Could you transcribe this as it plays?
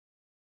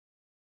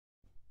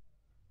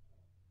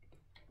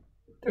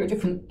There are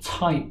different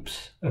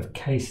types of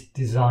case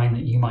design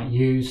that you might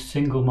use,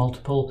 single,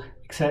 multiple,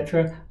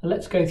 etc.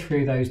 Let's go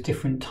through those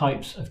different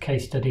types of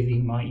case study that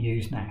you might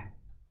use now.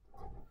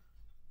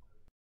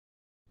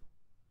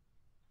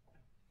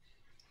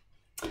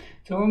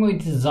 So when we're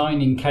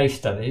designing case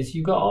studies,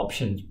 you've got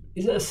options.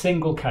 Is it a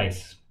single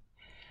case?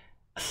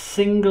 A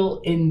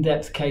single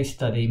in-depth case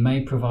study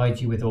may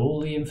provide you with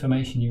all the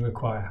information you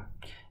require.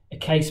 A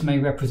case may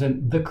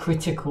represent the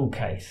critical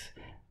case,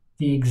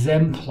 the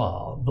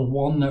exemplar, the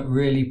one that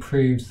really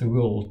proves the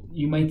rule.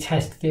 You may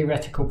test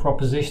theoretical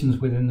propositions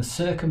within the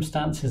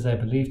circumstances they're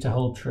believed to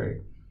hold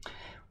true.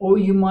 Or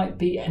you might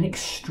be an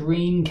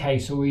extreme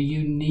case or a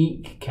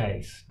unique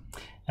case.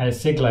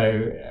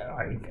 Siglo,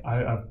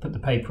 I put the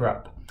paper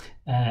up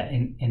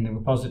in the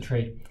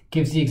repository,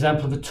 gives the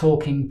example of a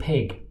talking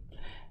pig.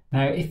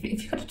 Now, if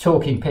you've got a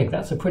talking pig,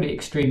 that's a pretty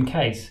extreme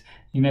case.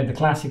 You know, the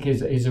classic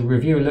is a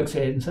reviewer looks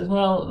at it and says,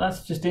 well,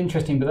 that's just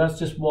interesting, but that's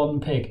just one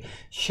pig.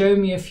 Show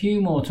me a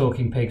few more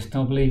talking pigs and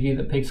I'll believe you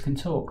that pigs can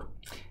talk.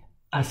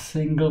 A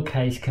single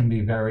case can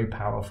be very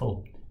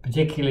powerful,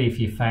 particularly if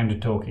you found a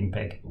talking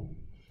pig.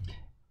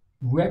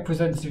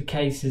 Representative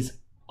cases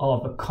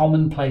are the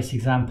commonplace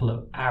example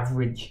of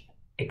average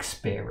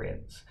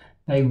experience.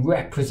 They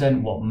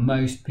represent what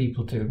most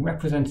people do.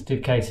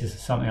 Representative cases are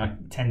something I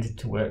tended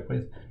to work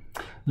with.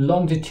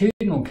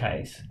 Longitudinal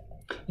case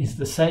is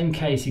the same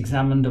case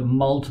examined at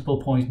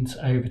multiple points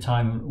over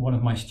time. One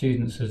of my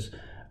students has,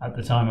 at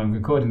the time I'm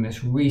recording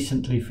this,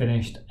 recently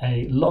finished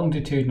a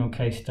longitudinal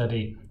case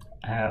study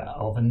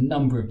of a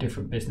number of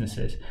different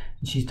businesses.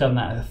 And she's done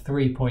that at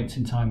 3 points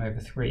in time over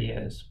 3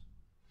 years.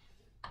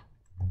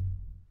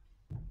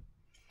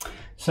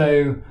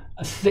 So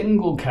a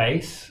single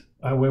case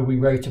where we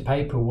wrote a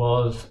paper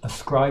was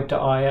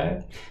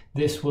Ascribe.io.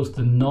 This was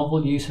the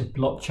novel use of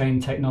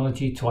blockchain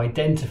technology to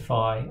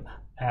identify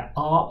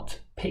art,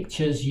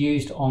 pictures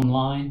used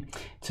online,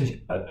 to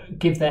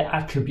give their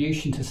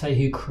attribution, to say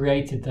who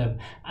created them,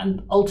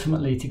 and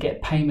ultimately to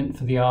get payment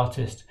for the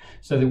artist.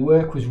 So the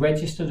work was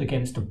registered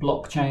against a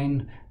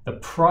blockchain. The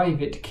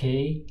private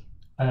key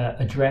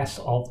address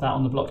of that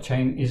on the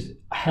blockchain is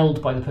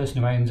held by the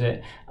person who owns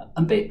it.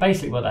 And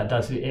basically what that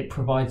does is it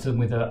provides them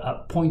with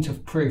a point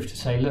of proof to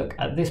say, look,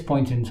 at this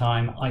point in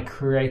time, I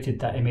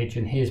created that image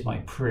and here's my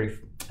proof.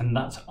 And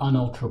that's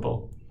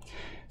unalterable.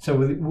 So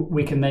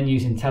we can then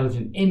use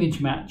intelligent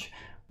image match,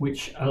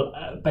 which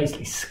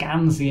basically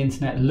scans the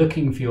internet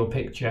looking for your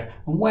picture,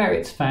 and where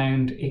it's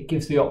found, it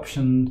gives the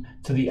option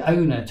to the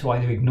owner to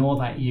either ignore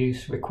that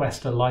use,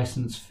 request a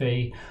license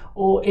fee,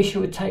 or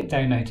issue a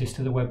takedown notice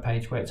to the web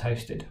page where it's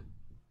hosted.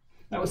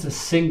 That was a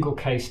single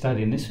case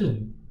study, and this was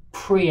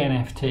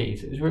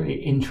pre-NFTs. It was really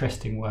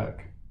interesting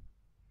work.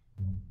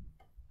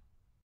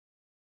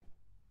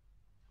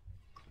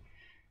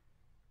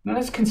 Now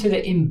let's consider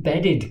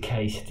embedded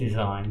case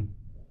design.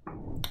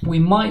 We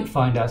might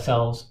find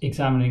ourselves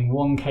examining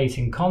one case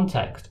in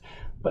context,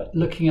 but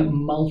looking at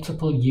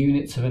multiple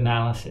units of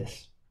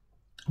analysis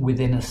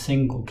within a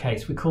single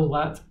case. We call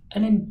that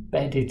an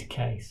embedded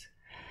case.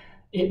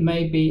 It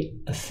may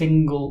be a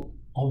single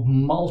of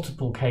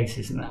multiple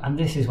cases, and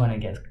this is when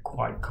it gets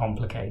quite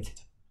complicated.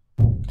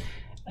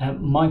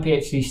 My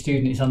PhD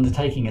student is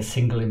undertaking a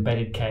single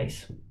embedded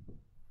case.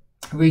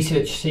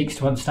 Research seeks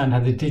to understand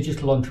how the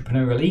digital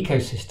entrepreneurial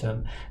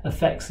ecosystem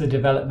affects the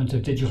development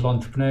of digital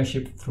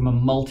entrepreneurship from a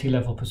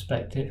multi-level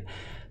perspective.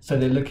 So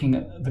they're looking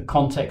at the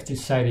context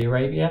is Saudi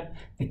Arabia,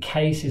 the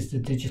case is the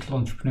digital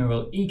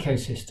entrepreneurial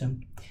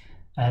ecosystem.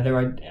 There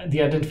are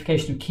the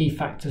identification of key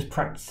factors,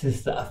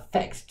 practices that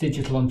affect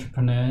digital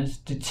entrepreneurs,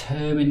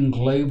 determine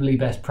globally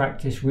best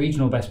practice,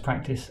 regional best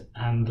practice,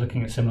 and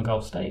looking at similar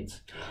Gulf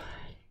states.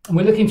 And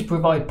we're looking to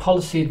provide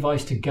policy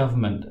advice to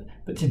government,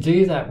 but to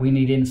do that we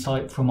need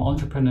insight from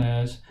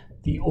entrepreneurs,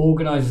 the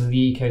organisers of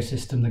the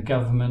ecosystem, the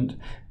government,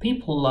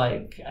 people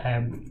like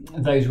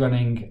those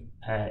running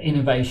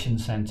innovation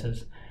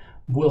centres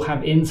will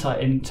have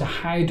insight into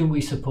how do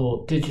we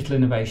support digital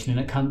innovation in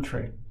a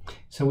country.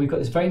 So we've got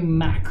this very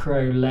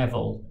macro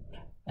level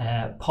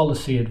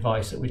policy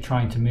advice that we're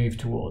trying to move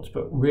towards,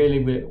 but really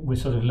we're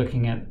sort of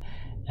looking at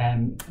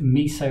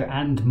meso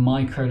and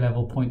micro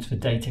level points for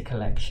data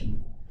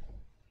collection.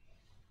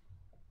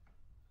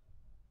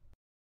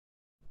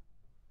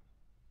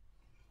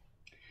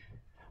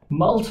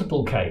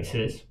 Multiple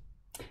cases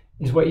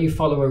is where you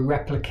follow a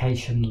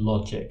replication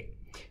logic.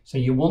 So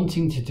you're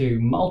wanting to do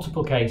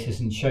multiple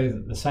cases and show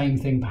that the same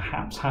thing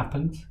perhaps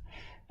happens.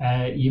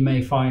 You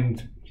may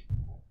find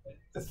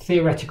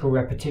theoretical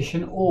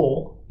repetition,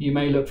 or you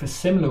may look for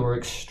similar or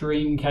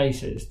extreme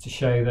cases to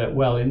show that,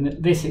 well, in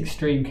this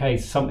extreme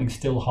case, something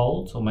still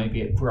holds, or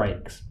maybe it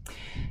breaks.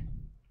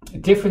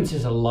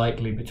 Differences are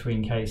likely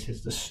between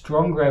cases. The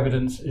stronger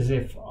evidence is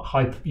if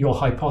your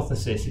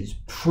hypothesis is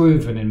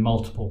proven in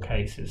multiple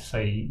cases. So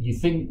you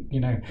think,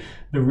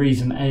 the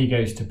reason A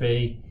goes to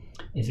B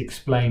is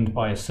explained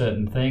by a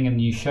certain thing,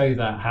 and you show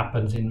that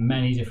happens in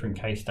many different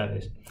case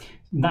studies.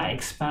 That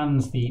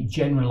expands the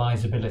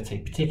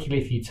generalizability,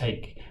 particularly if you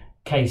take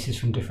cases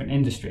from different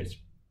industries.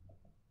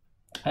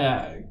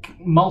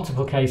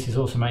 Multiple cases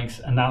also makes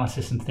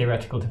analysis and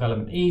theoretical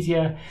development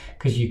easier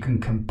because you can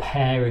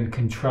compare and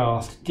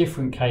contrast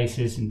different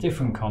cases in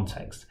different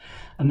contexts.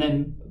 And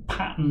then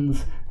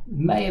patterns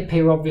may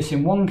appear obvious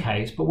in one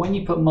case, but when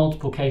you put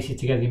multiple cases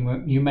together,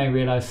 you may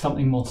realize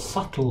something more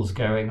subtle is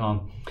going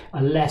on.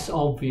 A less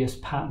obvious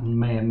pattern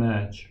may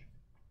emerge.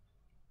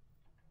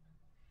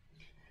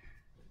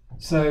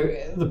 So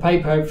the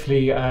paper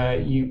hopefully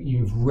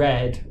you've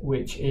read,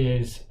 which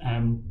is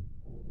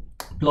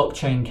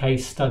blockchain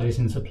case studies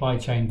in supply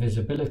chain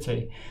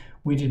visibility.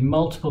 We did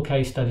multiple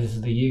case studies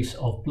of the use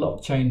of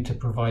blockchain to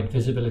provide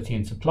visibility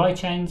in supply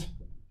chains.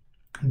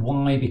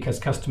 Why? Because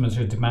customers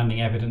are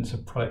demanding evidence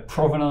of product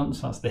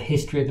provenance, that's the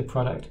history of the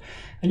product,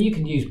 and you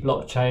can use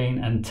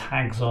blockchain and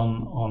tags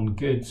on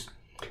goods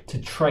to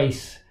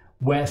trace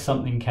where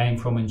something came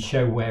from and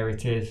show where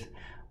it is.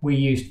 We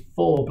used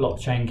 4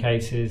 blockchain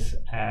cases: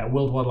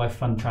 World Wildlife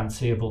Fund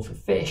Transseable for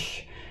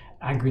fish,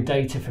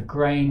 Agridata for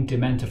grain,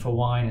 Dementa for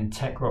wine, and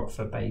TechRock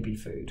for baby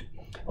food.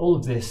 All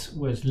of this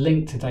was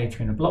linked to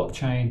data in a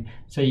blockchain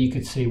so you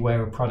could see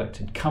where a product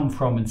had come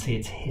from and see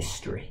its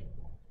history.